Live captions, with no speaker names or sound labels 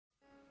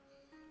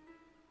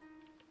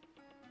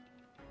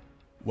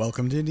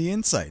Welcome to Indie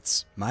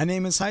Insights. My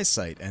name is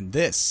Highsight, and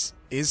this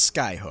is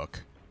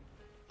Skyhook.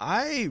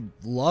 I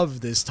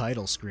love this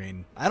title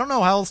screen. I don't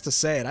know how else to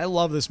say it. I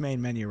love this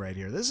main menu right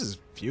here. This is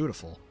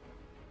beautiful.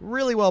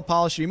 Really well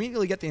polished. You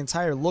immediately get the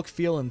entire look,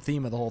 feel, and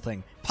theme of the whole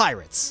thing.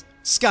 Pirates.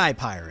 Sky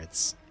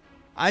pirates.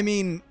 I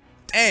mean,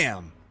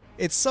 damn.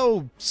 It's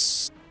so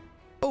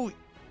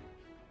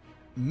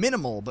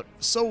minimal, but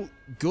so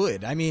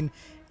good. I mean,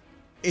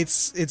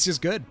 it's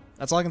just good.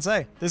 That's all I can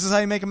say. This is how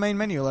you make a main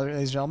menu, ladies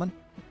and gentlemen.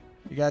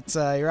 You got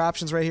your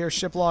options right here,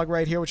 ship log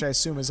right here, which I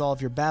assume is all of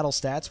your battle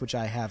stats, which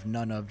I have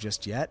none of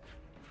just yet.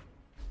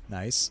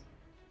 Nice.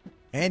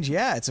 And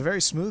yeah, it's a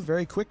very smooth,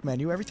 very quick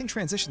menu. Everything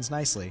transitions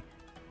nicely.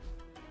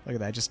 Look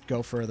at that. Just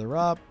go further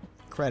up.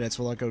 Credits.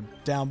 Will it go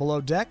down below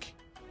deck?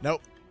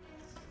 Nope.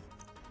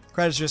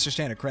 Credits are just your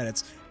standard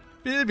credits.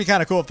 It'd be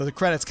kind of cool if the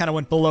credits kind of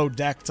went below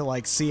deck to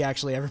like see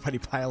actually everybody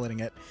piloting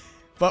it.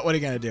 But what are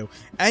you going to do?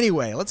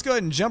 Anyway, let's go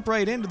ahead and jump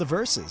right into the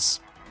verses.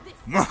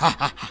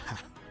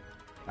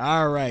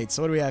 Alright,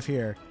 so what do we have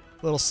here?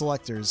 Little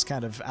selectors,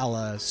 kind of a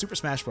la Super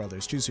Smash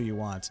Brothers. Choose who you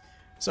want.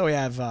 So we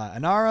have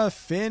Inara,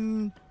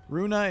 Finn,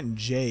 Runa, and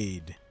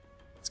Jade.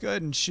 Let's go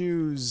ahead and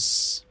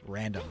choose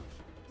random.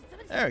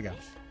 There we go.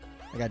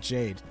 I got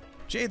Jade.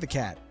 Jade the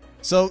cat.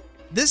 So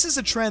this is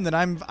a trend that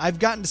I've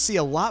gotten to see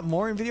a lot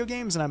more in video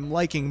games, and I'm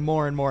liking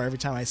more and more every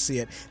time I see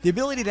it. The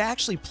ability to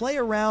actually play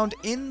around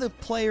in the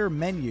player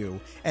menu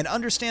and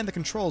understand the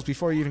controls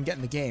before you even get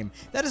in the game.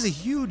 That is a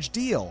huge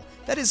deal.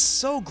 That is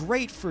so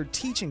great for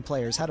teaching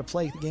players how to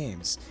play the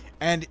games.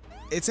 And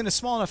it's in a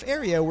small enough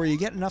area where you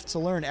get enough to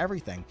learn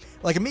everything.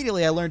 Like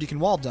immediately I learned you can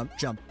wall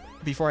jump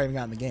before I even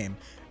got in the game.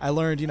 I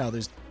learned, you know,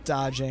 there's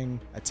dodging,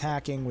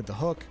 attacking with the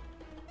hook,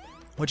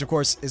 which of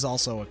course is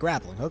also a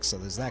grappling hook, so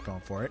there's that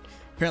going for it.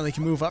 Apparently you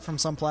can move up from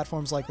some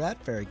platforms like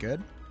that. Very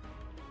good.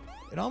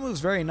 It all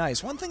moves very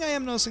nice. One thing I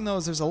am noticing, though,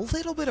 is there's a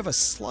little bit of a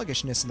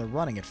sluggishness in the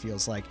running, it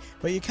feels like.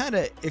 But you kind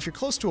of, if you're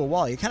close to a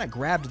wall, you kind of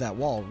grab to that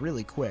wall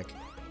really quick.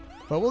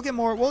 But we'll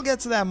get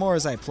to that more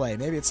as I play.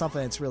 Maybe it's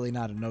something that's really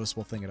not a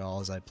noticeable thing at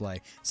all as I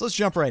play. So let's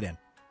jump right in.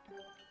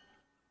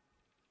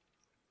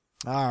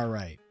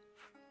 Alright.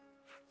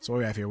 So what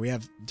do we have here? We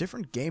have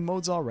different game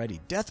modes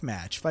already.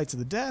 Deathmatch, fight to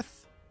the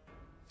death.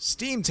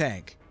 Steam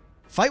tank.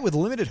 Fight with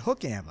limited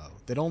hook ammo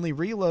that only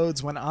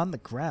reloads when on the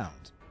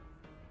ground.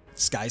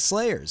 Sky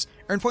Slayers.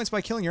 Earn points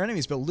by killing your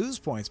enemies, but lose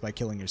points by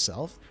killing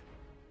yourself.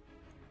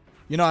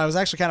 You know, I was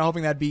actually kind of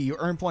hoping that'd be you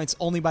earn points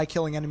only by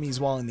killing enemies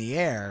while in the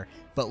air,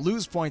 but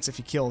lose points if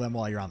you kill them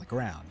while you're on the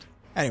ground.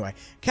 Anyway,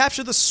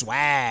 capture the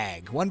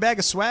swag. 1 bag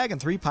of swag and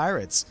 3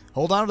 pirates.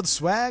 Hold on to the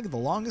swag, the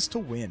longest to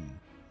win.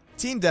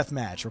 Team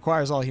Deathmatch.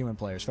 Requires all human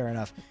players. Fair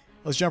enough.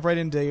 Let's jump right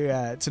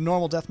into to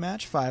normal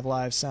deathmatch. 5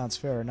 lives sounds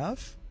fair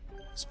enough.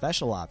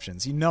 Special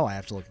options. You know I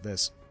have to look at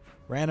this.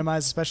 Randomize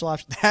the special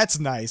option. That's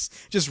nice.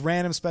 Just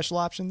random special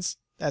options.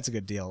 That's a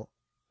good deal.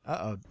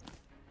 Uh-oh.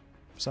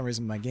 For some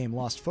reason my game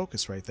lost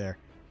focus right there.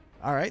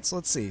 Alright, so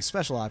let's see.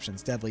 Special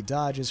options. Deadly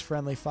dodges,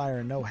 friendly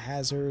fire, no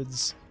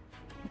hazards.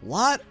 A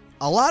lot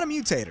of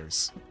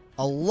mutators.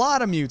 A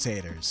lot of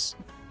mutators.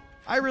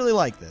 I really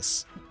like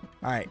this.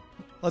 Alright,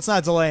 let's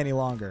not delay any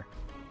longer.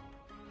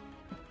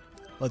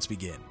 Let's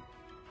begin.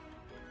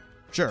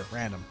 Sure,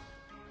 random.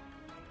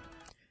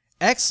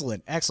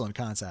 Excellent, excellent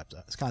concept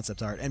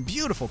art, and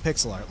beautiful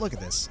pixel art. Look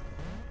at this.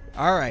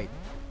 Alright,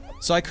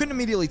 so I couldn't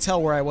immediately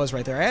tell where I was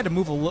right there. I had to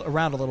move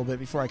around a little bit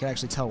before I could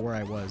actually tell where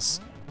I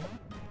was.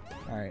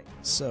 Alright,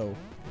 so...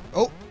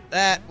 Oh,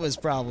 that was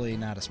probably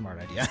not a smart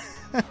idea.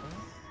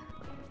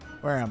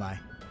 Where am I?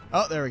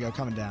 Oh, there we go,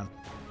 coming down.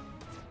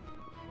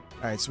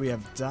 Alright, so we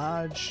have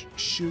dodge,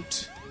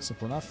 shoot.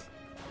 Simple enough.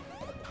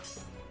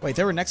 Wait,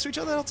 they were next to each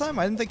other the whole time?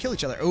 Why didn't they kill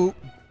each other? Oh,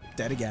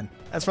 dead again.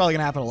 That's probably going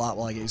to happen a lot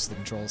while I get used to the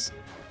controls.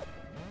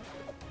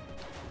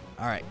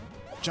 Alright,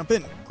 jump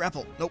in,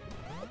 grapple, nope.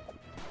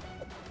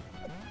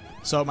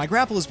 So my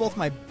grapple is both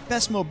my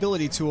best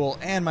mobility tool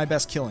and my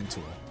best killing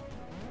tool.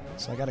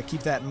 So I gotta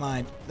keep that in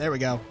mind. There we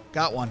go,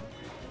 got one.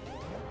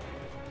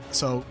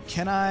 So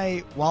can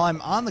I, while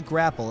I'm on the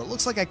grapple, it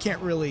looks like I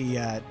can't really,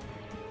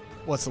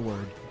 what's the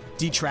word,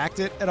 detract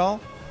it at all.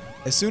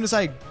 As soon as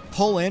I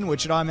pull in,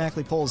 which it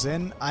automatically pulls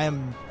in, I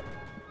am,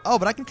 oh,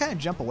 but I can kind of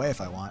jump away if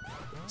I want.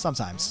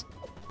 Sometimes.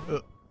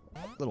 Ugh,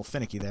 little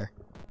finicky there.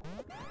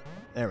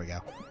 There we go.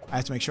 I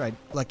have to make sure I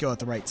let go at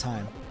the right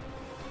time.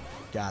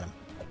 Got him.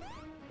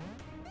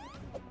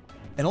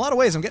 In a lot of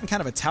ways, I'm getting kind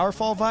of a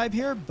Towerfall vibe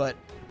here, but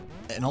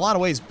in a lot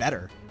of ways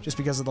better, just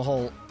because of the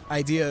whole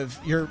idea of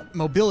your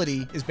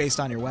mobility is based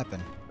on your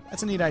weapon.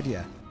 That's a neat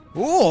idea.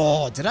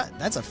 Ooh,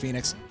 that's a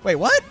Phoenix. Wait,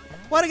 what?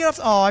 Why'd I get off?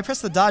 Oh, I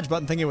pressed the dodge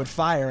button thinking it would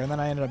fire, and then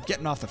I ended up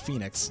getting off the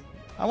Phoenix.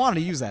 I wanted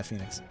to use that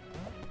Phoenix.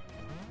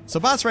 So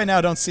bots right now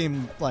don't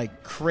seem,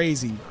 like,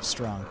 crazy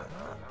strong.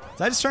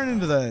 Did I just turn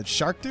into the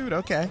shark dude?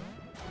 Okay.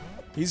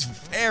 He's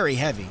very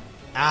heavy.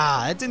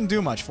 Ah, it didn't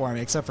do much for me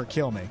except for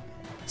kill me.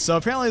 So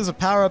apparently there's a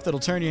power-up that'll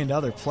turn you into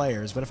other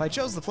players, but if I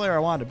chose the player I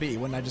wanted to be,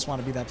 wouldn't I just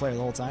want to be that player the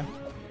whole time?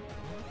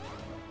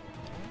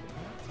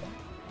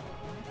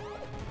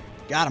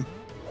 Got him.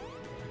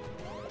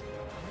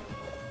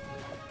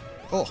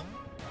 Oh.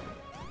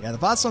 Yeah, the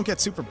bots don't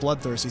get super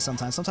bloodthirsty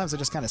sometimes. Sometimes they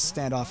just kind of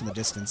stand off in the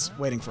distance,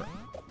 waiting for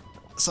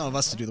some of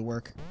us to do the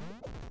work.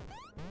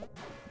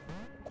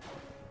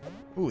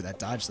 Ooh, that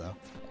dodge, though.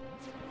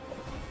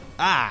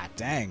 Ah,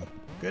 dang.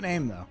 Good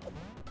aim, though.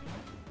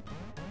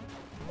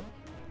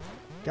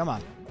 Come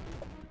on.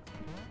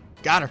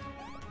 Got her.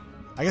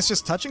 I guess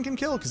just touching can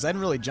kill, because I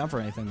didn't really jump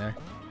or anything there.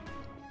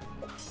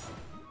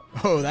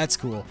 Oh, that's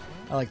cool.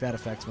 I like that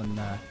effect when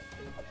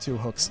two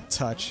hooks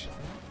touch.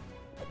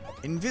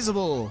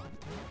 Invisible!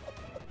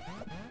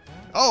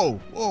 Oh!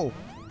 Whoa!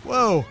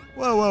 Whoa!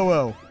 Whoa, whoa,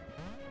 whoa!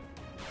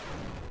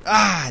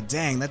 Ah,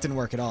 dang, that didn't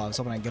work at all. I was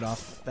hoping I'd get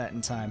off that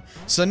in time.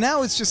 So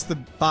now it's just the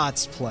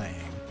bots playing.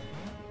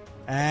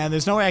 And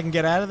there's no way I can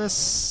get out of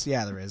this?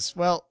 Yeah, there is.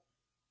 Well,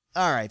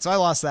 alright, so I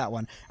lost that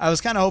one. I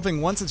was kind of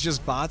hoping once it's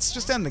just bots,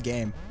 just end the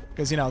game.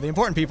 Because, you know, the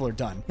important people are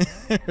done.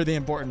 Or the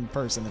important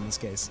person in this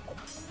case.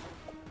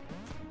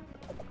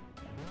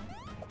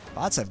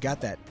 Bots have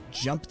got that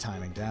jump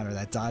timing down, or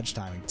that dodge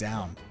timing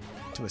down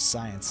to a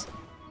science.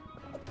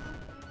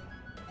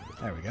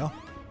 There we go.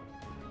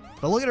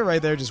 But look at it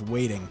right there, just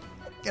waiting.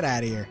 Get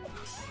out of here.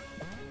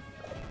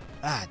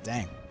 Ah,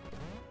 dang.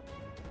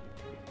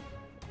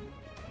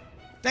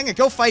 Dang it,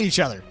 go fight each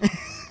other.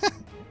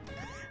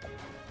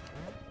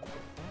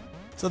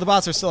 So the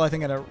bots are still, I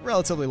think, at a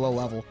relatively low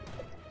level.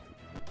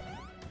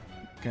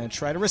 Gonna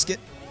try to risk it.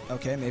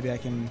 Okay, maybe I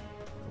can...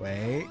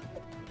 Wait.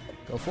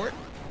 Go for it.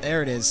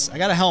 There it is. I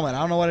got a helmet. I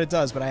don't know what it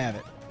does, but I have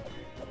it.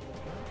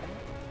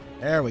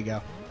 There we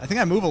go. I think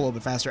I move a little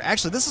bit faster.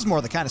 Actually, this is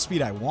more the kind of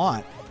speed I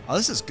want. Oh,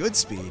 this is good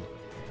speed.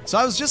 So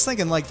I was just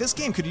thinking, like, this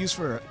game could use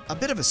for a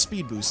bit of a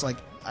speed boost. Like,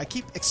 I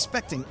keep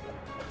expecting...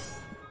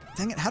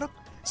 Dang it, how do...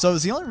 So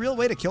is the only real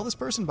way to kill this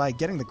person by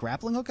getting the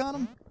grappling hook on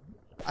him?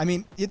 I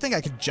mean, you'd think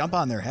I could jump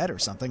on their head or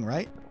something,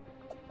 right?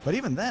 But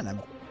even then, I'm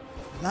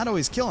not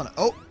always killing...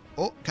 Oh,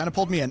 kind of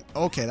pulled me in.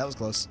 Okay, that was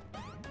close.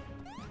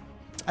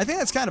 I think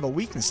that's kind of a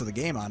weakness of the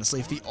game, honestly,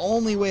 if the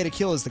only way to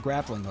kill is the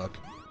grappling hook.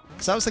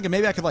 Because I was thinking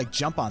maybe I could, like,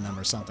 jump on them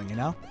or something, you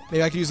know?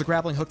 Maybe I could use the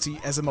grappling hook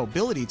as a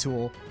mobility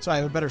tool, so I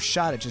have a better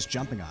shot at just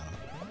jumping on them.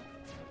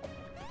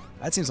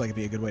 That seems like it'd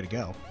be a good way to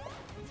go.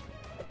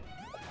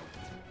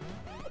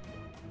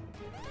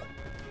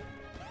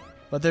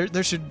 But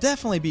there should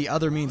definitely be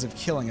other means of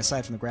killing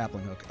aside from the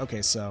grappling hook.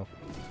 Okay, so...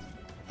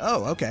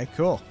 Oh, okay,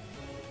 cool.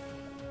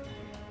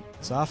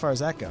 So how far does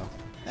that go?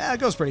 Yeah, it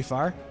goes pretty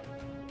far.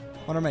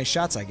 Wonder how many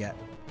shots I get.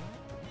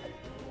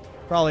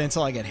 Probably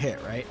until I get hit,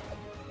 right?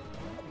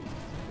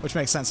 Which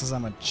makes sense since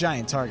I'm a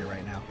giant target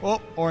right now.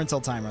 Oh, or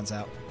until time runs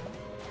out.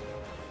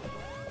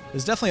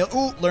 There's definitely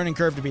a learning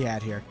curve to be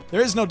had here.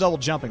 There is no double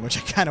jumping, which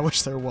I kind of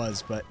wish there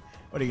was, but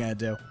what are you going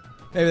to do?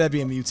 Maybe that'd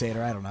be a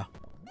mutator, I don't know.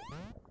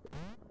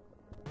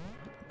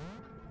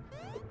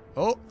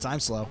 Oh, time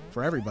slow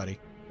for everybody.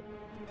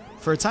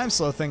 For a time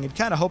slow thing, you'd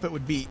kind of hope it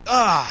would be...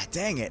 Ah,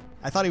 dang it.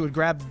 I thought he would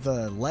grab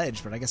the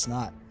ledge, but I guess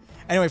not.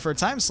 Anyway, for a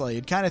time slow,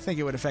 you'd kind of think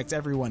it would affect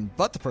everyone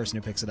but the person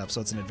who picks it up,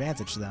 so it's an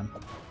advantage to them.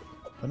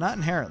 But not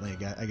inherently,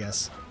 I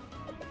guess.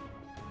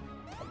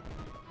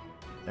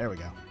 There we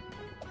go.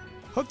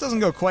 Hook doesn't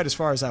go quite as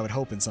far as I would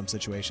hope in some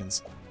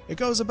situations. It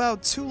goes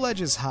about 2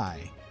 ledges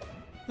high.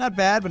 Not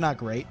bad, but not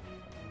great.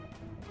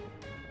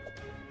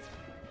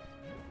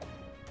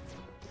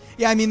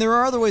 Yeah, I mean, there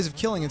are other ways of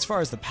killing as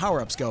far as the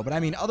power-ups go, but I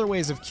mean other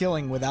ways of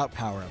killing without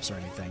power-ups or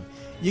anything.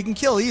 You can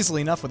kill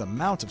easily enough with a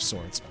mount of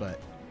sorts,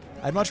 but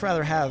I'd much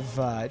rather have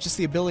just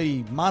the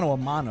ability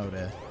mano-a-mano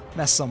to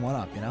mess someone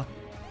up, you know?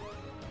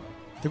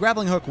 The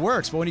grappling hook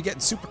works, but when you get in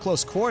super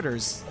close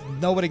quarters,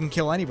 nobody can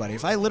kill anybody.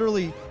 If I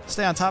literally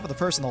stay on top of the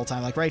person the whole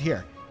time, like right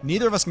here,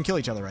 neither of us can kill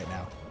each other right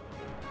now.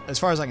 As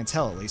far as I can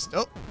tell, at least.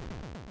 Oh,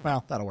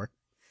 well, that'll work.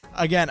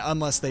 Again,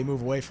 unless they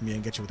move away from you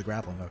and get you with the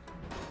grappling hook.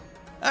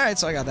 Alright,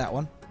 so I got that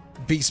one.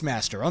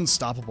 Beastmaster,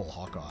 Unstoppable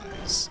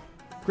Hawkeyes.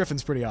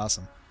 Griffin's pretty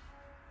awesome.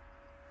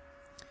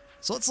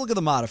 So let's look at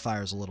the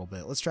modifiers a little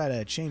bit. Let's try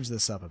to change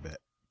this up a bit.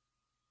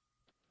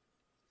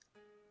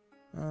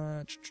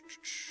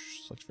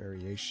 Select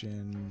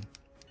variation.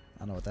 I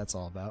don't know what that's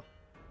all about.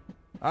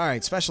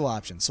 Alright, special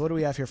options. So what do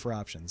we have here for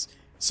options?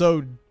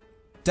 So,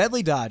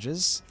 deadly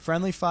dodges,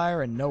 friendly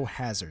fire, and no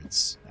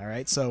hazards.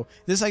 Alright, so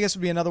this I guess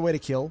would be another way to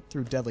kill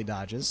through deadly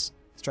dodges.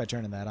 Let's try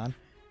turning that on.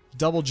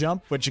 Double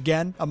jump, which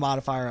again, a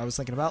modifier I was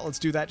thinking about. Let's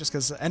do that just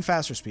because, and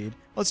faster speed.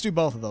 Let's do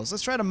both of those.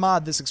 Let's try to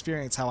mod this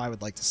experience how I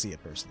would like to see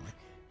it personally.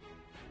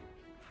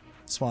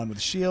 Spawn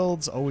with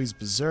shields, always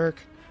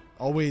berserk,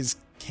 always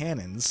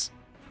cannons.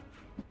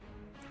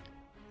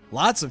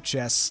 Lots of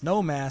chests,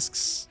 no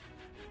masks.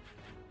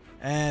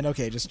 And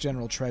okay, just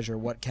general treasure,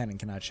 what can and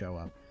cannot show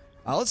up.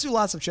 Let's do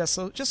lots of chests,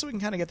 just so we can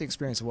kind of get the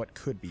experience of what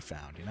could be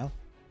found, you know?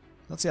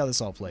 Let's see how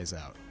this all plays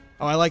out.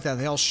 Oh, I like that.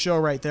 They all show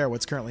right there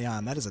what's currently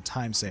on. That is a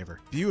time saver.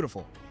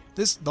 Beautiful.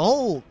 The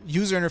whole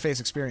user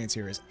interface experience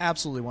here is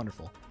absolutely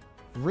wonderful.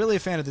 Really a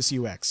fan of this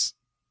UX.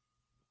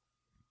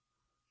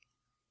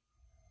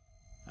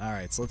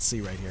 Alright, so let's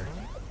see right here.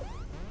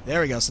 There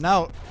we go. So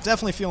now,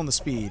 definitely feeling the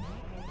speed.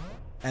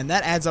 And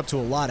that adds up to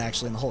a lot,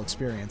 actually, in the whole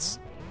experience.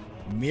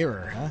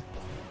 Mirror, huh?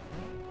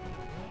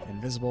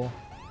 Invisible.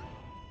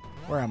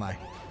 Where am I?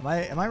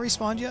 Am I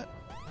respawned yet?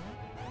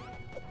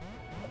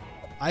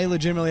 I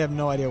legitimately have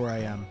no idea where I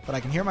am, but I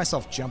can hear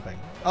myself jumping.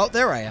 Oh,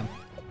 there I am.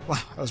 Wow,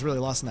 I was really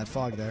lost in that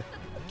fog there.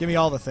 Give me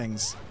all the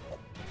things.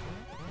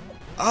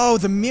 Oh,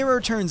 the mirror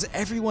turns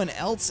everyone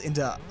else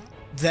into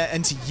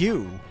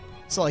you.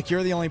 So, like,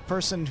 you're the only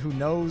person who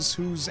knows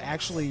who's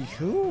actually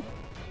who?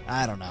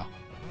 I don't know.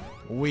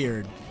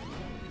 Weird.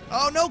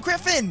 Oh, no,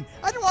 Griffin!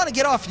 I didn't want to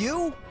get off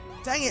you!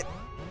 Dang it.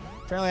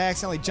 Apparently, I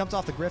accidentally jumped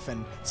off the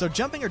Griffin. So,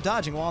 jumping or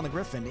dodging while on the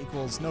Griffin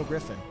equals no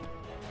Griffin.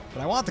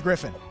 But I want the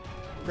Griffin.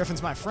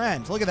 Griffin's my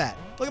friend. Look at that.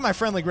 Look at my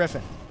friendly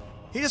Griffin.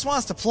 He just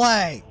wants to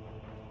play.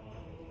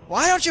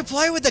 Why don't you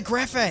play with the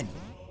Griffin?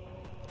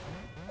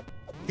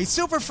 He's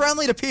super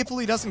friendly to people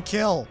he doesn't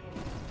kill.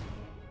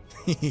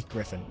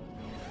 Griffin.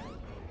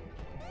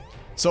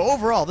 So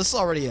overall, this is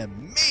already a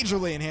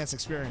majorly enhanced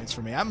experience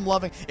for me. I'm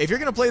loving... If you're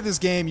going to play this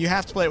game, you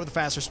have to play it with a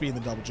faster speed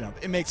than double jump.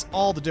 It makes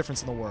all the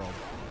difference in the world.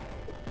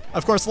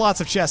 Of course,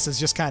 lots of chests is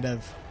just kind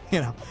of, you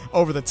know,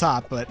 over the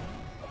top, but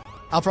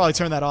I'll probably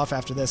turn that off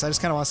after this. I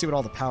just kind of want to see what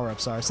all the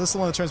power-ups are. So this is the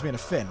one that turns me into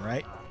Finn,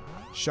 right?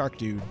 Shark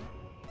dude.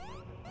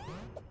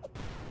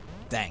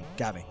 Dang,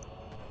 got me.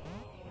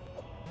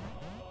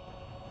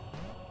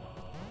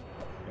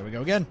 Here we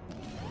go again.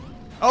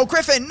 Oh,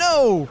 Griffin,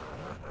 no!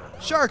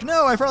 Shark,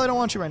 no! I probably don't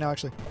want you right now,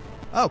 actually.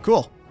 Oh,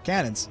 cool.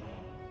 Cannons.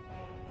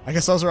 I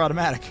guess those are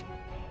automatic.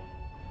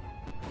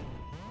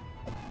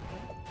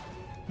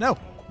 No.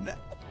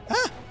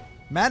 Ah!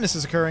 Madness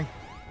is occurring.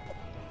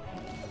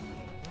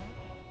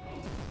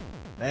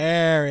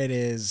 There it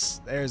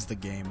is. There's the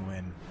game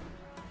win.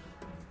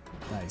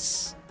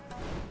 Nice.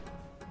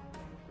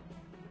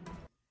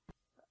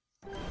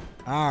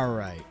 All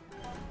right.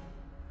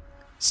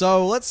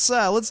 So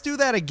let's do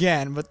that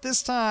again, but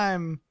this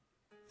time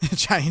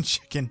giant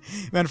chicken.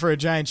 Meant for a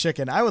giant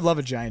chicken. I would love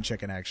a giant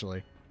chicken,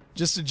 actually.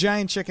 Just a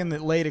giant chicken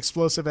that laid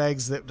explosive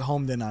eggs that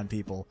homed in on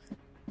people.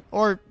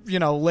 Or, you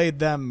know, laid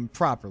them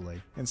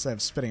properly instead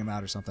of spitting them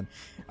out or something.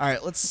 All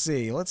right, let's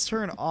see. Let's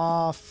turn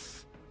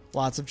off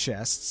lots of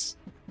chests.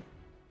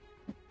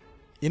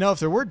 You know, if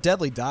there were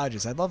deadly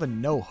dodges, I'd love a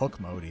no-hook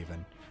mode,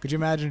 even. Could you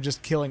imagine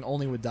just killing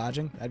only with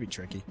dodging? That'd be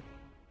tricky.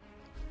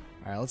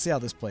 All right, let's see how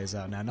this plays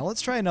out now. Now,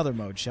 let's try another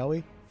mode, shall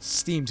we?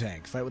 Steam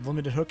Tank. Fight with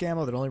limited hook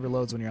ammo that only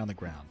reloads when you're on the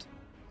ground.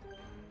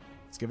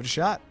 Let's give it a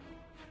shot.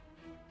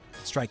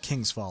 Let's try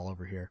King's Fall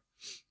over here.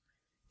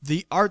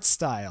 The art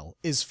style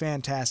is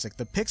fantastic.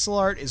 The pixel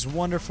art is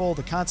wonderful.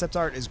 The concept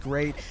art is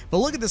great. But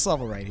look at this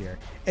level right here.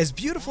 As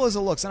beautiful as it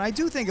looks, and I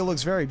do think it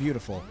looks very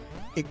beautiful,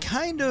 it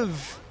kind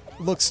of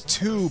looks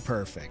too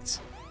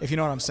perfect, if you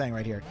know what I'm saying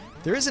right here.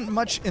 There isn't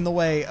much in the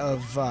way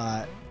of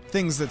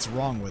things that's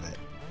wrong with it.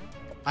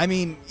 I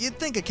mean, you'd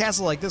think a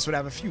castle like this would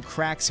have a few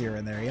cracks here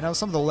and there, you know?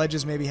 Some of the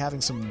ledges maybe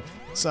having some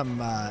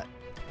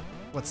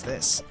what's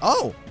this?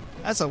 Oh!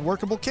 That's a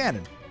workable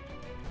cannon.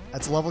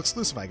 That's a level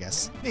exclusive, I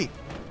guess. Neat.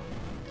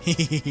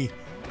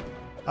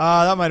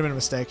 That might have been a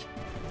mistake.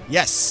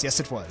 Yes! Yes,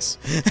 it was.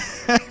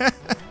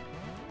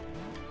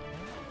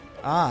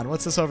 And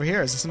what's this over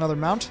here? Is this another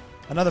mount?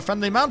 Another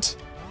friendly mount?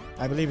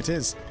 I believe it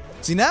is.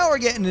 See, now we're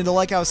getting into,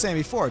 like I was saying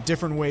before,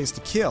 different ways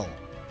to kill.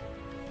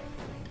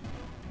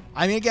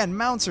 I mean, again,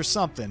 mounts or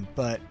something,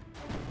 but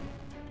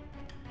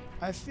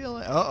I feel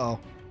like... Uh-oh.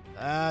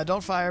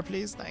 Don't fire,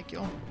 please. Thank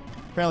you.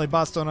 Apparently,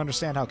 bots don't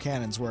understand how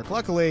cannons work.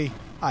 Luckily,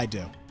 I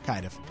do.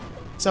 Kind of.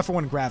 Except for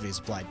when gravity is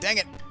applied. Dang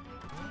it!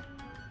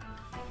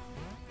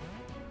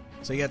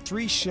 So you got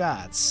 3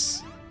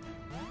 shots.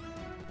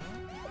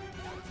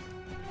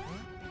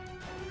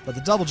 But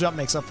the double jump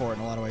makes up for it in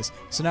a lot of ways.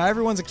 So now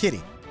everyone's a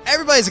kitty.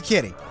 Everybody's a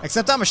kitty.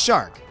 Except I'm a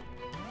shark.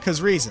 'Cause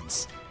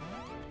reasons.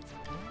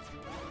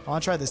 I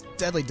want to try this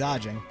deadly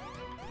dodging.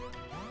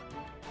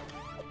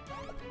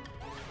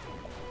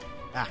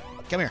 Ah,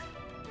 come here.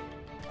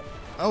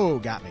 Oh,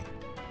 got me.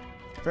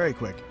 Very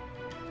quick.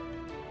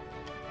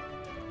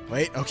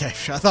 Wait, okay. I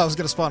thought I was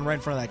going to spawn right in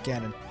front of that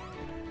cannon.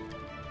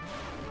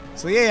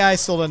 So the AI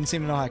still doesn't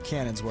seem to know how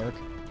cannons work.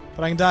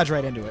 But I can dodge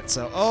right into it.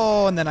 So,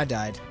 oh, and then I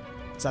died.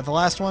 Is that the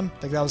last one?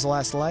 Think that was the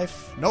last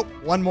life? Nope,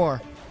 one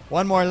more.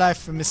 One more life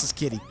for Mrs.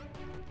 Kitty.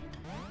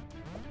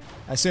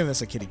 I assume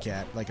that's a kitty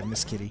cat, like a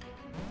Miss Kitty.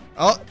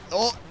 Oh,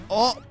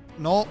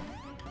 no.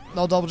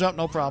 No double jump,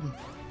 no problem.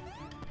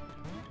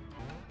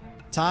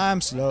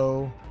 Time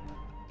slow.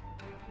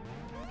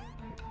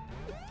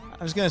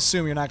 I'm just going to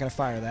assume you're not going to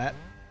fire that.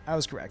 I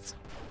was correct.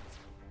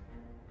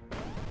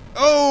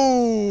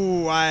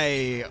 Oh,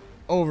 I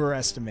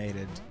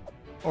overestimated.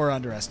 Or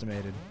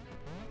underestimated.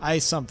 I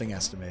something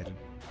estimated.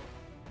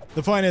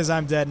 The point is,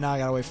 I'm dead, now I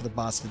gotta wait for the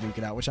boss to duke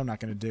it out, which I'm not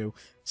gonna do.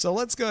 So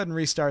let's go ahead and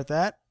restart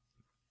that.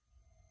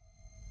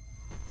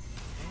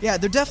 Yeah,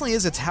 there definitely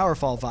is a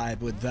Towerfall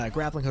vibe with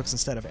grappling hooks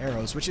instead of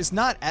arrows, which is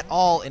not at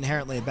all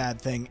inherently a bad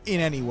thing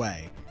in any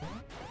way.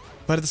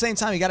 But at the same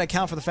time, you gotta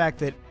account for the fact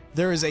that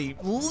there is a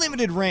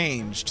limited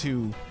range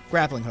to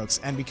grappling hooks,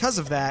 and because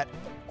of that,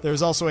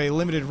 there's also a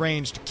limited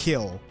range to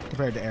kill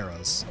compared to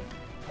arrows.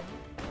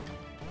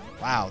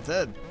 Wow,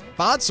 the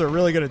bots are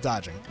really good at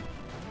dodging.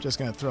 Just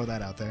gonna throw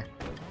that out there.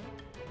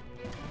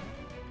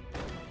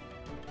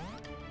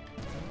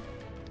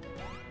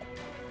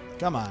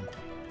 Come on.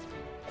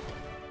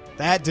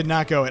 That did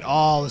not go at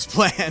all as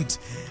planned.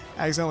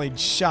 I accidentally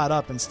shot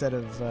up instead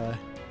of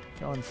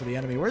going for the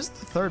enemy. Where's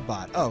the third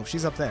bot? Oh,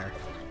 she's up there.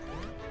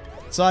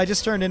 So I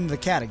just turned into the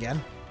cat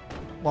again,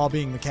 while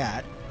being the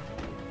cat.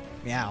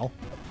 Meow.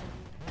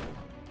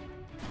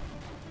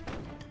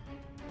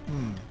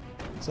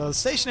 So the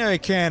stationary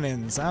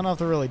cannons, I don't know if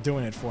they're really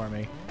doing it for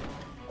me.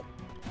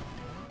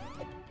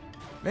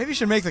 Maybe you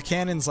should make the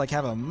cannons like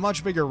have a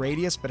much bigger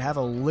radius, but have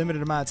a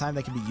limited amount of time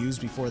they can be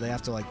used before they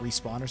have to like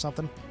respawn or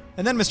something.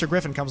 And then Mr.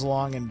 Griffin comes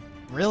along and...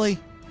 Really?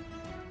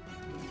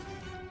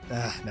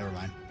 Never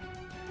mind.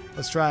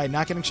 Let's try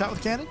not getting shot with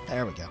a cannon.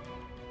 There we go.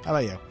 How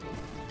about you?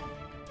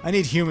 I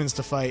need humans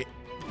to fight.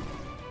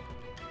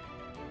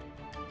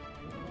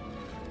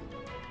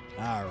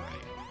 Alright.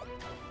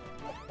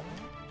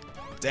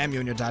 Damn you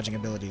and your dodging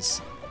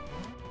abilities.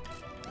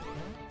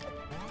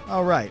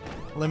 Alright.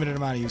 Limited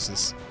amount of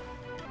uses.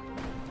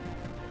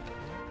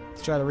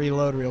 Let's try to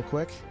reload real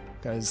quick,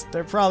 because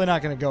they're probably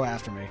not going to go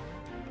after me.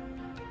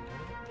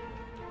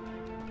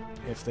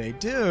 If they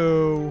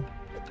do...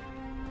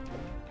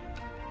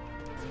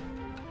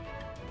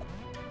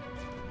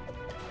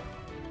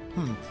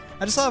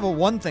 I just thought of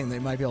one thing they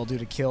might be able to do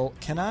to kill.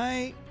 Can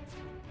I...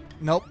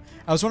 Nope.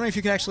 I was wondering if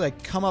you could actually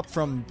like come up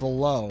from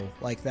below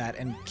like that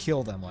and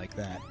kill them like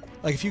that.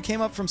 Like if you came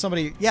up from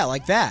somebody... Yeah,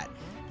 like that.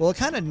 Well, it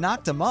kind of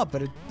knocked them up,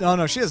 but it... Oh,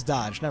 no, she has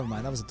dodge. Never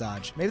mind, that was a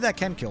dodge. Maybe that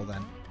can kill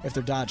then, if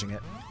they're dodging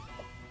it.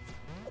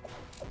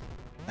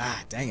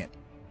 Ah, dang it.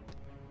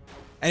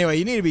 Anyway,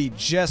 you need to be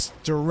just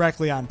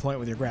directly on point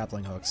with your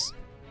grappling hooks.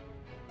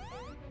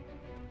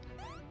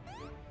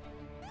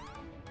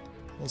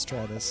 Let's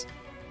try this.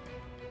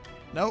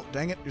 No,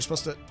 dang it. You're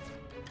supposed to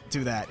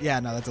do that. Yeah,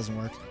 no, that doesn't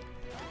work.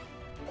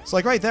 So,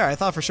 like, right there, I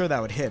thought for sure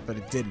that would hit, but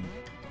it didn't.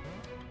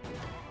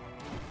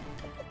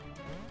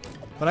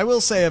 But I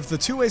will say, of the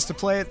two ways to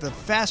play it, the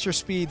faster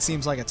speed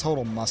seems like a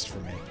total must for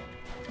me.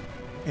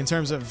 In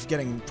terms of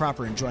getting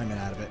proper enjoyment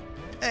out of it.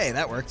 Hey,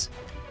 that worked.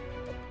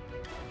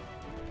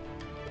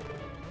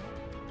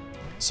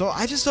 So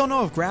I just don't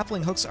know if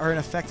grappling hooks are an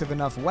effective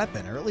enough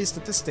weapon, or at least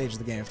at this stage of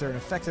the game, if they're an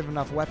effective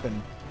enough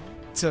weapon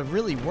to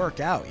really work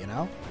out, you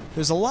know?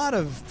 There's a lot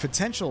of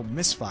potential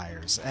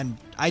misfires, and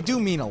I do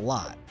mean a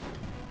lot.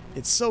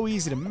 It's so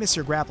easy to miss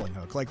your grappling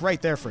hook, like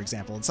right there, for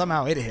example, and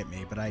somehow it hit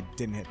me, but I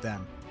didn't hit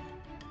them.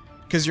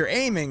 Because you're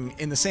aiming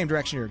in the same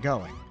direction you're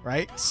going,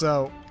 right?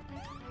 So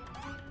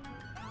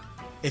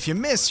if you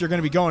miss, you're going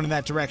to be going in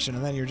that direction,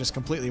 and then you're just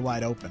completely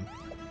wide open.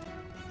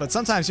 But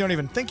sometimes you don't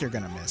even think you're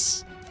going to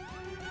miss.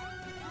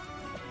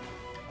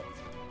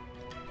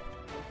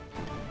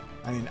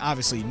 I mean,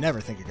 obviously you never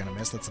think you're going to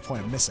miss. That's the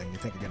point of missing. You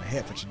think you're going to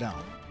hit, but you don't.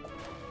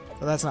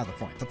 But that's not the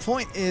point. The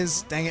point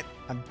is... Dang it.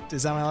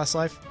 Is that my last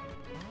life?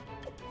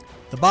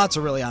 The bots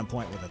are really on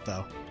point with it,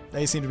 though.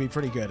 They seem to be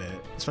pretty good at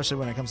it, especially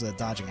when it comes to the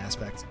dodging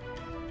aspect.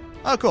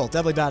 Oh, cool.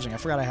 Deadly dodging. I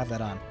forgot I have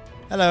that on.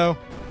 Hello.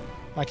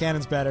 My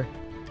cannon's better.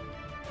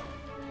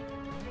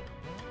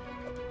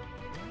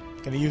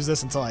 Gonna use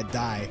this until I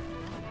die,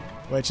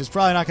 which is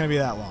probably not going to be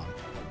that long.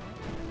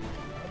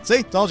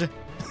 See? Told you.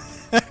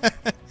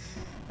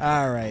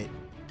 Alright.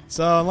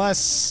 So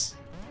unless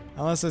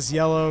this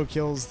yellow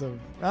kills the...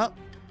 Oh.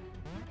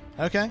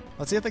 Okay.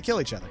 Let's see if they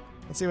kill each other.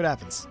 Let's see what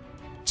happens.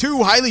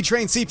 Two highly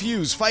trained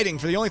CPUs fighting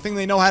for the only thing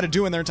they know how to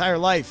do in their entire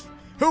life.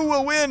 Who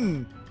will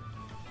win?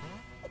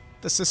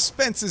 The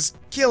suspense is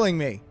killing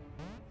me.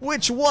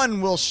 Which one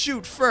will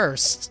shoot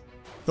first?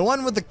 The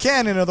one with the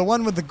cannon or the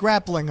one with the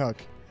grappling hook?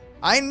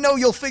 I know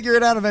you'll figure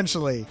it out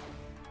eventually.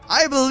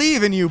 I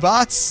believe in you,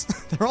 bots.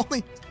 They're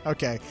only...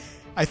 Okay.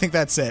 I think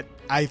that's it.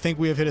 I think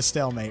we have hit a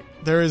stalemate.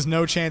 There is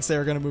no chance they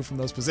are going to move from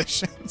those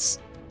positions.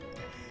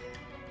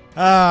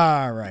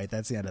 Alright,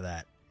 that's the end of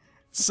that.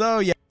 So,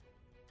 yeah.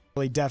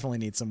 We definitely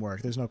need some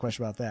work. There's no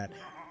question about that.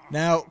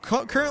 Now,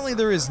 currently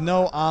there is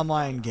no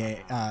online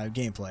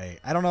gameplay.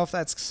 I don't know if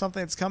that's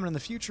something that's coming in the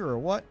future or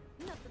what.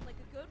 Nothing like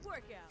a good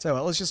workout.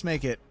 So, let's just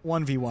make it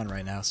 1v1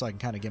 right now so I can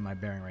kind of get my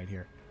bearing right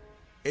here.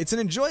 It's an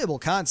enjoyable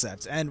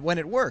concept, and when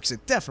it works,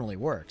 it definitely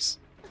works.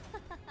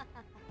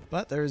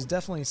 But there's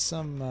definitely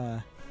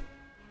some...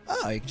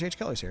 Oh, you can change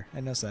colors here. I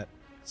didn't notice that.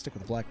 Stick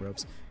with the black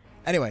ropes.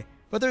 Anyway,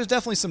 but there's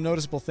definitely some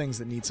noticeable things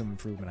that need some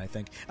improvement, I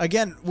think.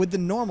 Again, with the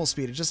normal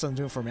speed, it just doesn't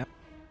do it for me. I'm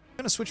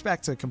going to switch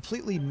back to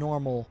completely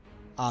normal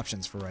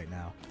options for right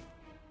now.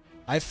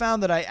 I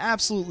found that I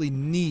absolutely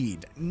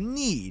need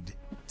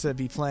to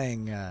be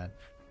playing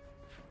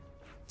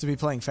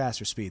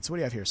faster speed. So what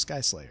do you have here?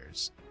 Sky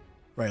Slayers.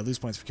 Right, lose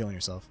points for killing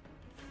yourself.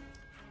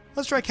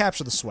 Let's try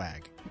Capture the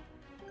Swag.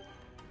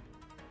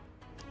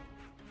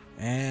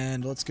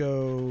 And let's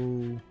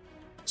go...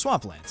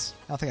 Swamplands.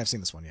 I don't think I've seen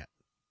this one yet.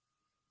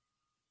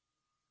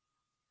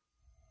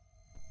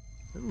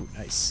 Ooh,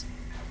 nice.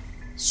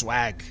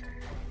 Swag.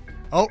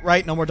 Oh,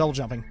 right, no more double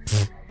jumping.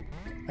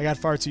 I got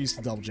far too used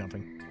to double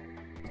jumping.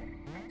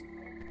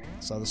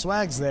 So the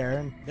swag's there,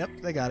 and yep,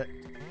 they got it.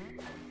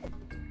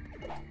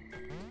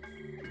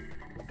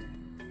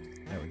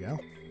 There we go.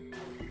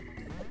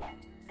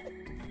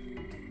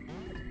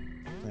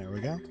 There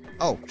we go.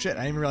 Oh, shit, I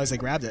didn't even realize they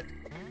grabbed it.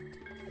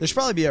 There should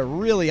probably be a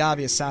really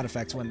obvious sound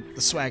effect when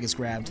the swag is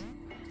grabbed.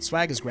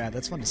 Swag is grabbed.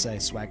 That's fun to say.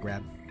 Swag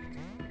grab.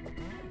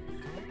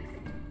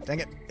 Dang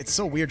it. It's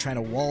so weird trying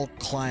to wall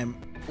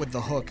climb with the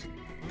hook.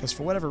 Because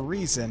for whatever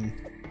reason,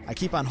 I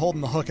keep on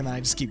holding the hook and then I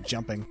just keep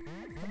jumping.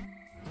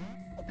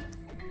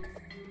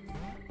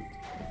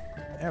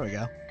 There we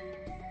go.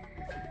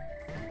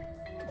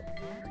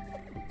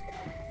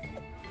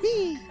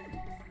 Whee!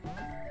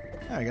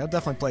 There we go.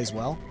 Definitely plays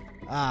well.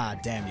 Ah,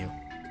 damn you.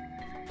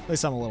 At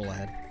least I'm a little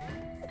ahead.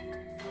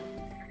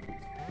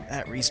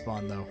 That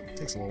respawn, though,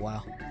 takes a little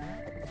while.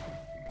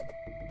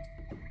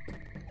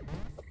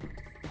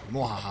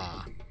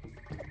 Mwahaha.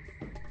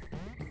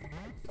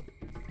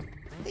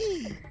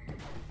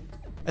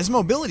 As a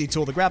mobility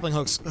tool, the grappling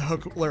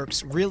hook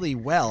works really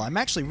well. I'm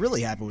actually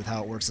really happy with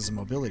how it works as a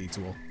mobility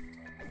tool.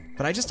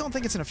 But I just don't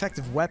think it's an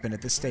effective weapon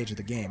at this stage of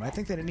the game. I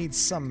think that it needs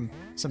some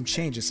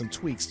changes, some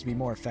tweaks to be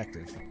more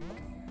effective.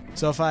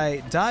 So if I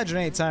dodge at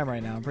any time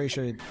right now, I'm pretty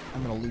sure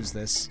I'm going to lose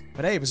this.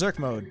 But hey, Berserk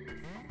mode.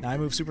 Now I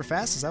move super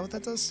fast? Is that what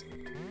that does?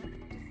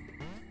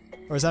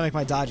 Or does that make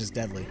my dodges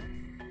deadly?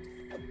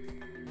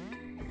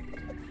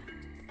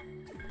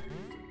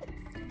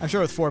 I'm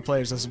sure with 4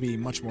 players this would be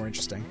much more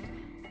interesting.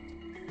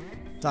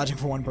 Dodging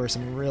for one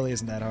person really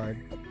isn't that hard.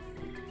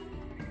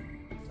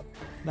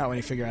 Not when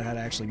you figure out how to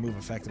actually move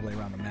effectively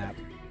around the map.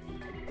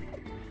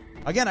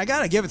 Again, I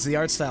gotta give it to the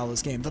art style of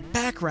this game. The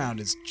background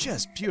is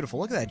just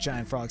beautiful. Look at that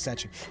giant frog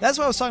statue. That's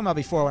what I was talking about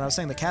before when I was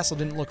saying the castle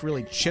didn't look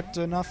really chipped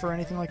enough or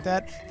anything like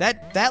that.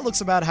 That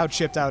looks about how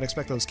chipped I would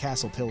expect those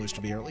castle pillars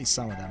to be, or at least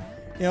some of them.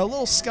 You know, a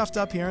little scuffed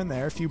up here and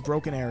there, a few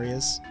broken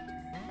areas.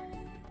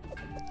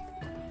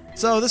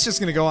 So this is just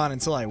gonna go on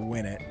until I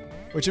win it.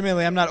 Which,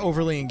 admittedly, I'm not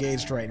overly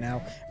engaged right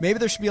now. Maybe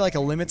there should be like a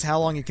limit to how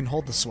long you can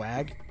hold the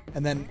swag,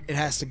 and then it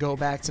has to go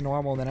back to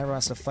normal, and then everyone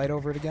has to fight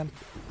over it again.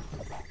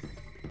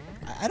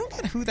 I don't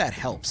get who that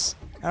helps.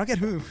 I don't get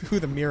who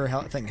the mirror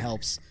thing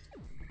helps.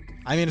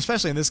 I mean,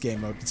 especially in this game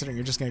mode, considering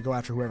you're just going to go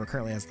after whoever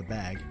currently has the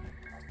bag.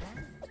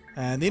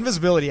 And the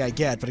invisibility I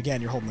get, but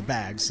again, you're holding the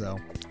bag, so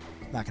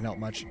not going to help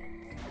much.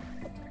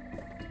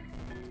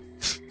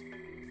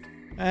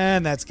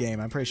 And that's game.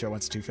 I'm pretty sure it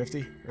went to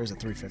 250. Or is it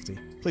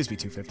 350? Please be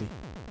 250.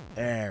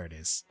 There it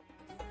is.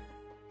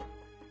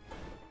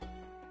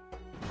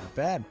 Not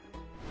bad.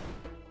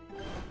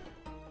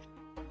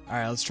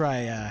 Alright, let's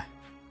try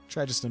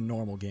just a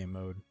normal game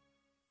mode.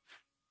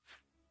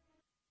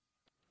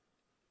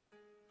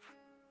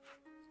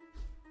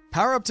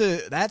 Power up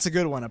to... That's a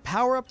good one. A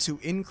power up to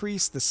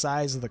increase the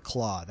size of the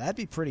claw. That'd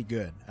be pretty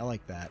good. I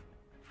like that.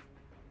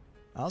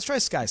 Let's try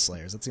Sky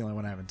Slayers. That's the only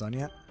one I haven't done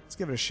yet. Let's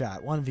give it a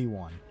shot.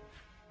 1v1.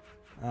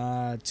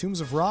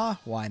 Tombs of Ra?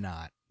 Why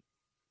not?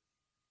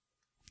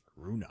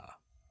 Runa.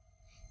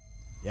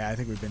 Yeah, I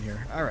think we've been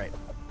here. Alright.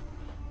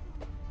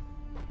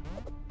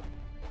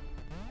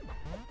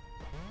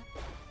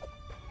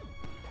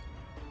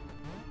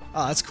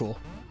 Oh, that's cool.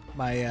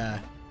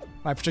 My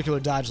particular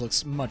dodge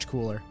looks much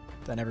cooler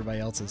than everybody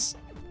else's.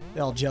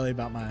 They're all jelly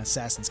about my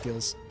assassin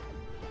skills.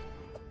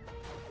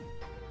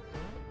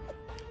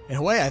 In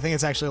a way, I think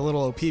it's actually a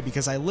little OP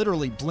because I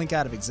literally blink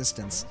out of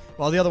existence,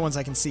 while the other ones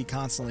I can see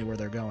constantly where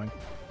they're going.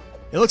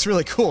 It looks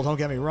really cool, don't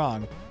get me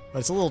wrong, but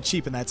it's a little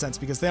cheap in that sense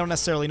because they don't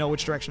necessarily know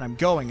which direction I'm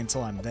going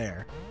until I'm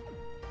there.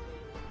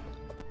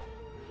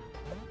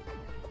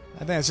 I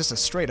think it's just a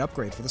straight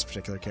upgrade for this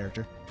particular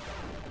character.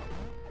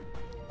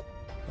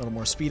 A little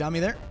more speed on me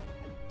there.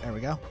 There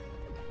we go.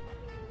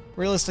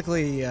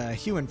 Realistically,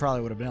 Human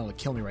probably would have been able to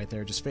kill me right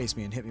there, just face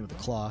me and hit me with a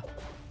claw.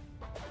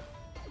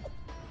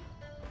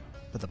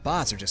 But the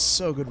bots are just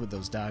so good with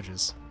those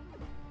dodges.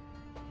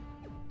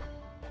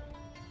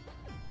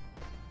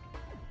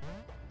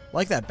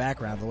 Like that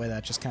background, the way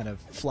that just kind of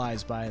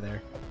flies by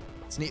there.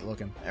 It's neat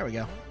looking. There we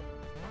go.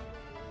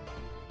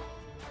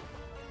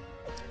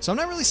 So I'm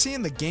not really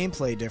seeing the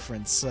gameplay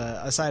difference,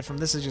 aside from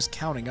this is just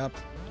counting up.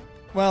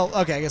 Well,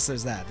 okay, I guess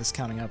there's that. This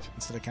counting up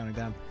instead of counting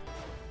down.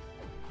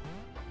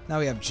 Now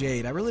we have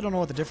Jade. I really don't know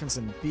what the difference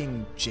in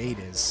being Jade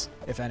is,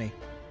 if any.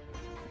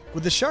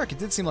 With the shark, it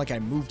did seem like I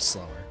moved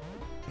slower.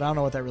 But I don't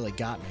know what that really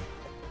got me.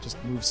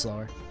 Just moved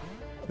slower.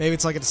 Maybe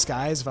it's like a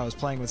disguise. If I was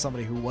playing with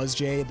somebody who was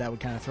Jade, that would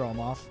kind of throw them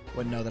off.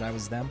 Wouldn't know that I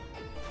was them.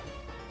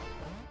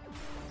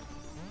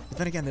 But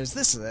then again, there's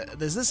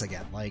this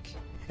again. Like,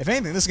 if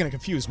anything, this is going to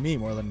confuse me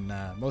more than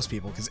most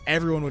people, because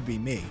everyone would be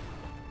me.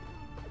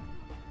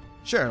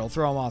 Sure, it'll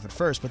throw them off at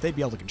first, but they'd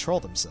be able to control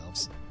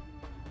themselves.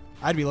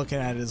 I'd be looking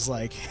at it as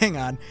like, hang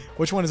on,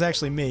 which one is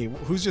actually me?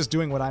 Who's just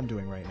doing what I'm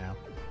doing right now?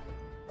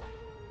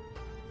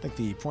 I think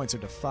the points are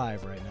to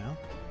 5 right now.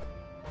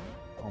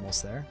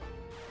 Almost there.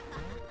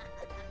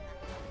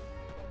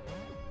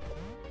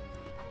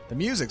 The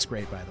music's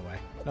great, by the way.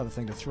 Another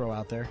thing to throw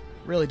out there.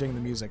 Really digging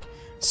the music.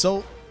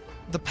 So,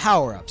 the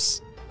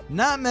power-ups.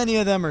 Not many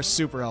of them are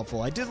super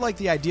helpful. I did like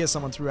the idea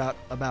someone threw out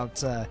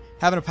about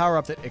having a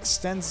power-up that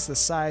extends the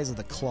size of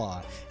the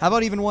claw. How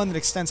about even one that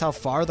extends how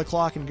far the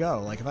claw can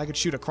go? Like, if I could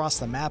shoot across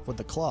the map with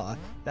the claw,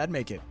 that'd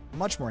make it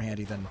much more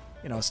handy than,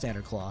 you know, a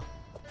standard claw.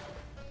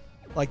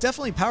 Like,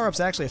 definitely power-ups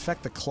that actually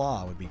affect the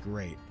claw would be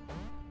great.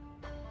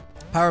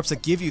 Power-ups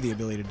that give you the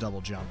ability to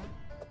double jump.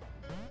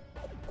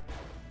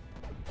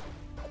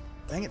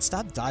 Dang it,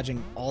 stop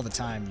dodging all the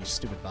time, you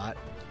stupid bot.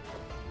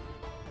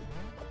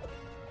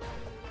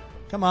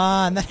 Come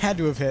on, that had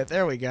to have hit.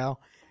 There we go.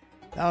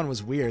 That one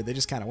was weird. They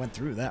just kind of went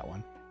through that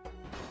one.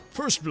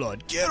 First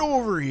blood, get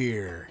over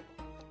here!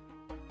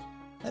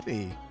 That'd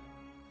be...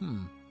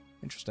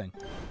 interesting.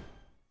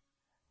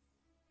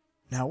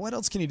 Now, what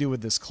else can you do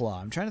with this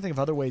claw? I'm trying to think of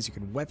other ways you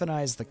can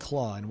weaponize the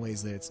claw in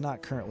ways that it's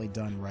not currently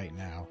done right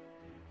now.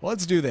 Well,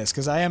 let's do this,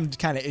 because I am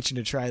kind of itching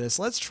to try this.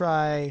 Let's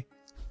try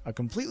a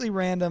completely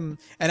random...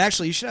 And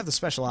actually, you should have the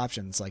special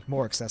options, like,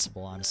 more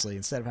accessible, honestly,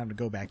 instead of having to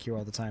go back here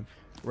all the time.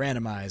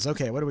 Randomize.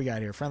 Okay, what do we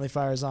got here? Friendly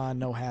fire's on,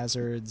 no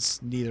hazards,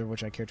 neither of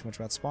which I care too much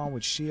about. Spawn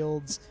with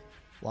shields,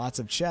 lots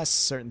of chests,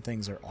 certain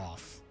things are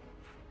off.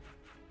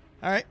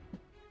 Alright.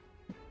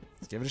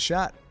 Let's give it a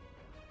shot.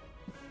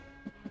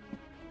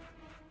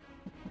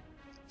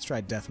 Let's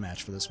try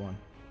deathmatch for this one.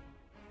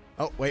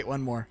 Oh, wait,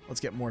 one more. Let's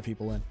get more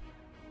people in.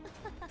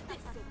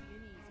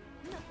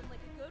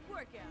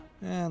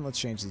 And let's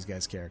change these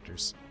guys'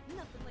 characters.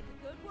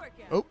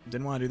 Oh,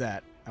 didn't want to do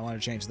that. I want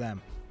to change them.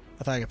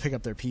 I thought I could pick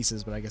up their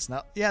pieces, but I guess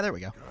not. Yeah, there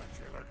we go.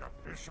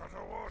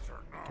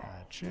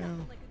 Gotcha.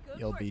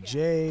 You'll be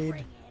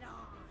Jade.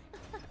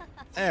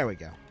 There we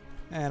go.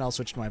 And I'll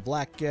switch to my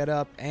black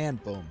getup,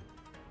 and boom.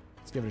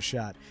 Let's give it a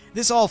shot.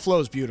 This all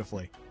flows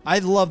beautifully. I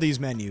love these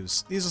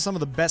menus. These are some of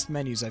the best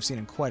menus I've seen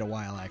in quite a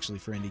while, actually,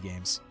 for indie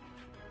games.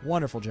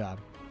 Wonderful job.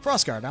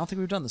 Frostguard, I don't think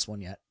we've done this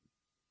one yet.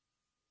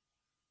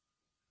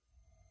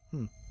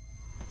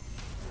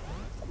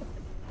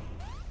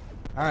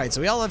 Alright,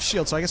 so we all have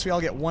shields, so I guess we all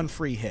get one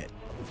free hit.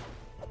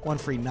 One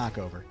free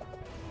knockover.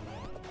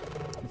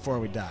 Before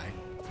we die.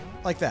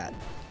 Like that.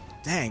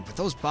 Dang, but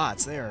those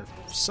bots, they are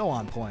so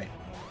on point.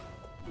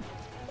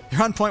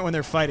 They're on point when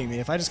they're fighting me.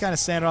 If I just kind of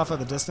stand off at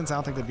the distance, I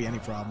don't think there'd be any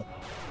problem.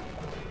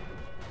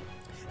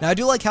 Now, I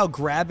do like how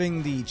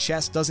grabbing the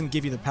chest doesn't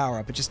give you the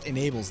power-up. It just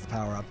enables the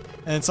power-up.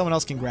 And then someone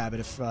else can grab it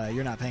if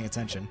you're not paying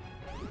attention.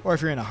 Or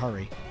if you're in a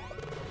hurry.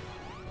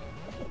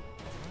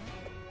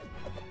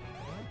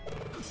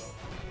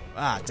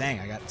 Ah, dang,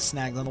 I got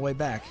snagged on the way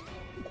back.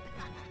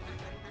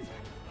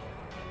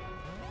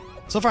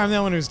 So far, I'm the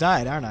only one who's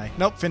died, aren't I?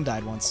 Nope, Finn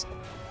died once.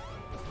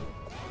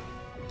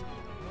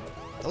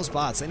 Those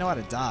bots, they know how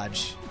to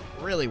dodge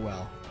really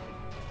well.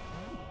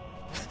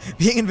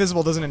 Being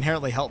invisible doesn't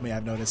inherently help me,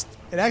 I've noticed.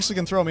 It actually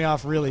can throw me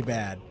off really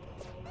bad.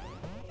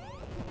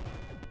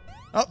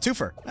 Oh,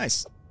 twofer.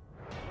 Nice.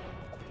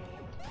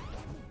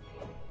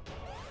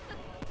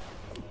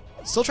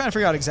 Still trying to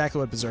figure out exactly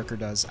what Berserker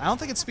does. I don't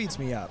think it speeds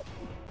me up.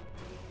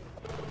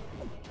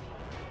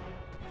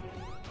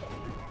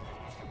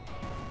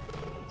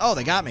 Oh,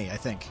 they got me, I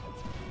think.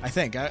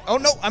 Oh,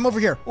 no, I'm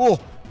over here. Oh,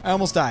 I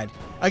almost died.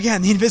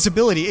 Again, the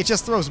invisibility, it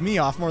just throws me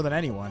off more than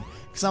anyone.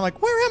 Because I'm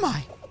like, where am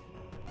I?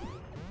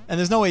 And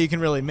there's no way you can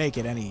really make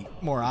it any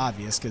more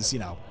obvious because, you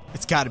know,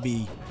 it's got to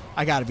be...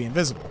 I got to be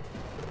invisible.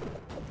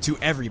 To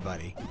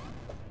everybody.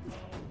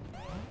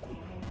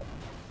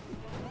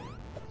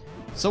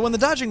 So when the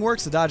dodging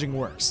works, the dodging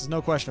works. There's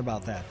no question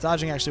about that.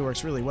 Dodging actually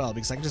works really well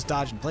because I can just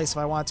dodge in place if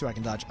I want to. I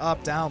can dodge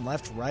up, down,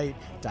 left, right,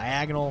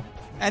 diagonal.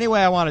 Any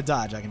way I want to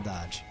dodge, I can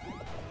dodge.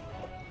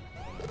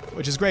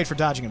 Which is great for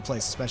dodging in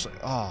place, especially...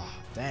 Oh,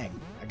 dang.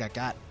 I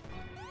got.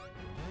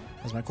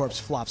 As my corpse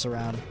flops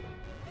around.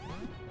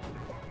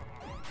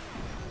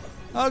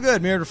 Oh,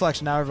 good. Mirrored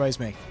reflection. Now everybody's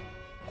me.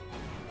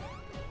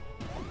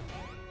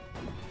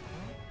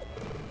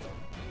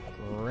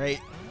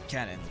 Great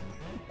cannon.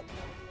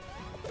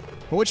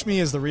 But which me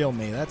is the real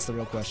me? That's the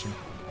real question.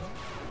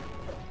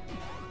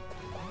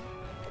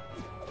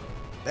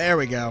 There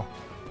we go.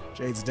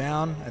 Jade's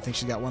down. I think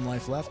she's got one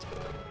life left.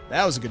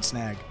 That was a good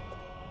snag.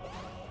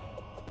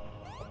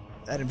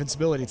 That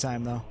invincibility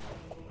time, though.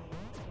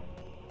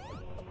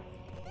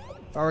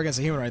 If I were against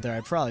a human right there,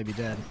 I'd probably be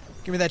dead.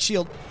 Give me that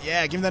shield.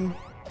 Yeah, give me that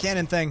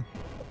cannon thing.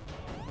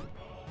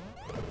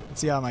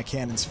 Let's see how my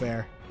cannons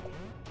fare.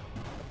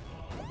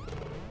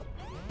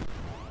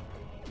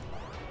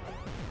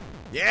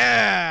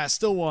 Yeah!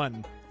 Still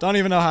won. Don't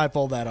even know how I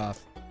pulled that off.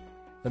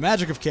 The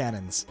magic of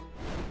cannons.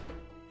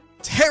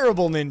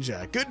 Terrible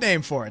ninja. Good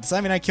name for it. Does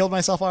that mean I killed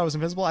myself while I was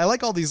invisible? I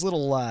like all these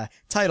little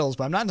titles,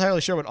 but I'm not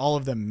entirely sure what all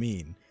of them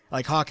mean.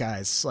 Like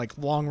Hawkeye's, like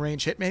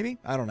long-range hit, maybe?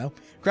 I don't know.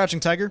 Crouching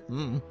Tiger?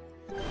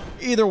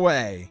 Either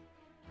way,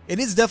 it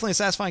is definitely a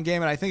satisfying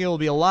game, and I think it will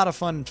be a lot of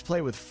fun to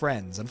play with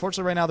friends.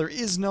 Unfortunately, right now, there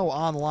is no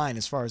online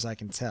as far as I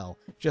can tell.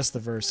 Just the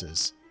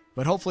verses.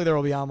 But hopefully there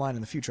will be online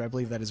in the future. I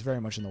believe that is very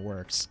much in the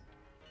works.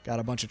 Got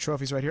a bunch of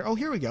trophies right here. Oh,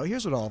 here we go.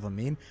 Here's what all of them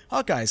mean.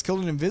 Hawkeye's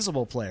killed an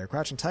invisible player.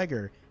 Crouching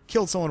Tiger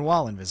killed someone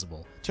while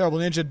invisible. Terrible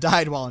Ninja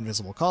died while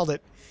invisible. Called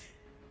it.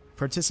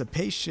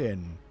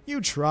 Participation.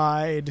 You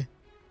tried.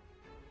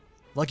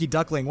 Lucky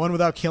Duckling won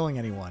without killing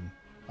anyone.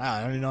 Wow,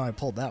 I don't even know how I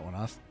pulled that one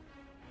off.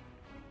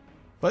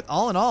 But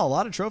all in all, a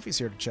lot of trophies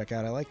here to check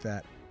out. I like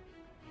that.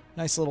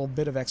 Nice little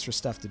bit of extra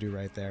stuff to do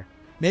right there.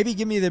 Maybe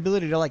give me the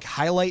ability to like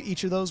highlight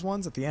each of those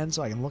ones at the end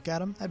so I can look at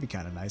them. That'd be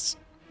kind of nice.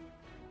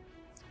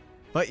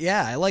 But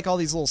yeah, I like all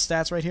these little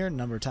stats right here.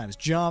 Number of times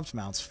jumped,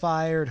 mounts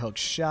fired, hook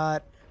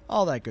shot,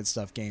 all that good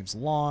stuff. Games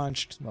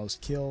launched,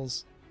 most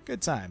kills.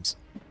 Good times.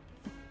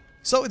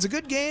 So it's a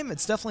good game.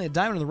 It's definitely a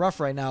diamond in the rough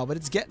right now, but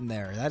it's getting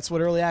there. That's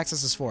what early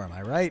access is for, am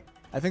I right?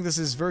 I think this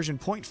is version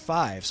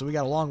 0.5, so we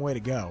got a long way to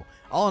go.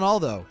 All in all,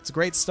 though, it's a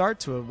great start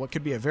to what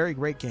could be a very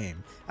great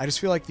game. I just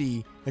feel like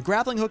the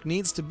grappling hook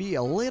needs to be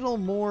a little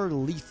more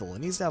lethal.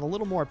 It needs to have a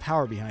little more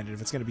power behind it if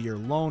it's going to be your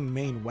lone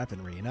main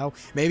weaponry, you know?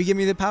 Maybe give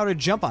me the power to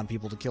jump on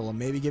people to kill them.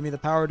 Maybe give me the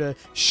power to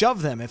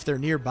shove them if they're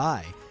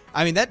nearby.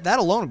 I mean, that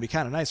alone would be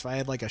kind of nice if I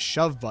had, like, a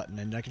shove button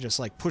and I could just,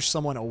 like, push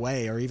someone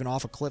away or even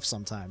off a cliff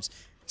sometimes.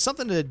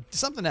 Something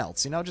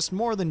else, you know? Just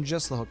more than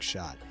just the hook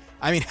shot.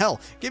 I mean, hell,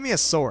 give me a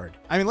sword.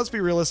 I mean, let's be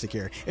realistic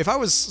here. If I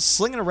was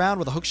slinging around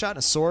with a hook shot and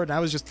a sword and I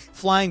was just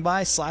flying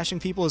by, slashing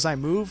people as I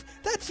move,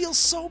 that feels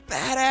so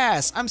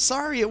badass. I'm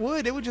sorry, it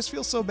would. It would just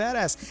feel so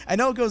badass. I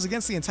know it goes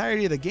against the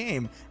entirety of the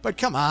game, but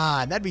come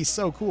on, that'd be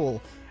so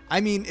cool.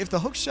 I mean, if the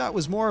hook shot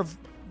was more of...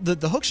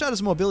 The hook shot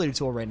as a mobility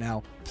tool right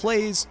now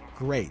plays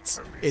great.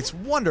 It's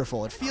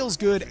wonderful. It feels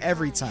good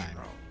every time.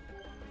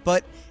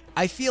 But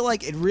I feel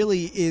like it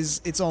really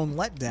is its own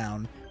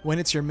letdown when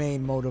it's your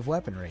main mode of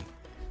weaponry.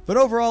 But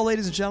overall,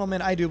 ladies and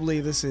gentlemen, I do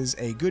believe this is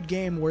a good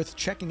game worth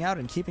checking out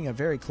and keeping a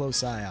very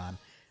close eye on.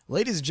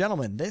 Ladies and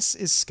gentlemen, this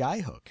is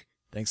Skyhook.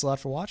 Thanks a lot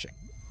for watching.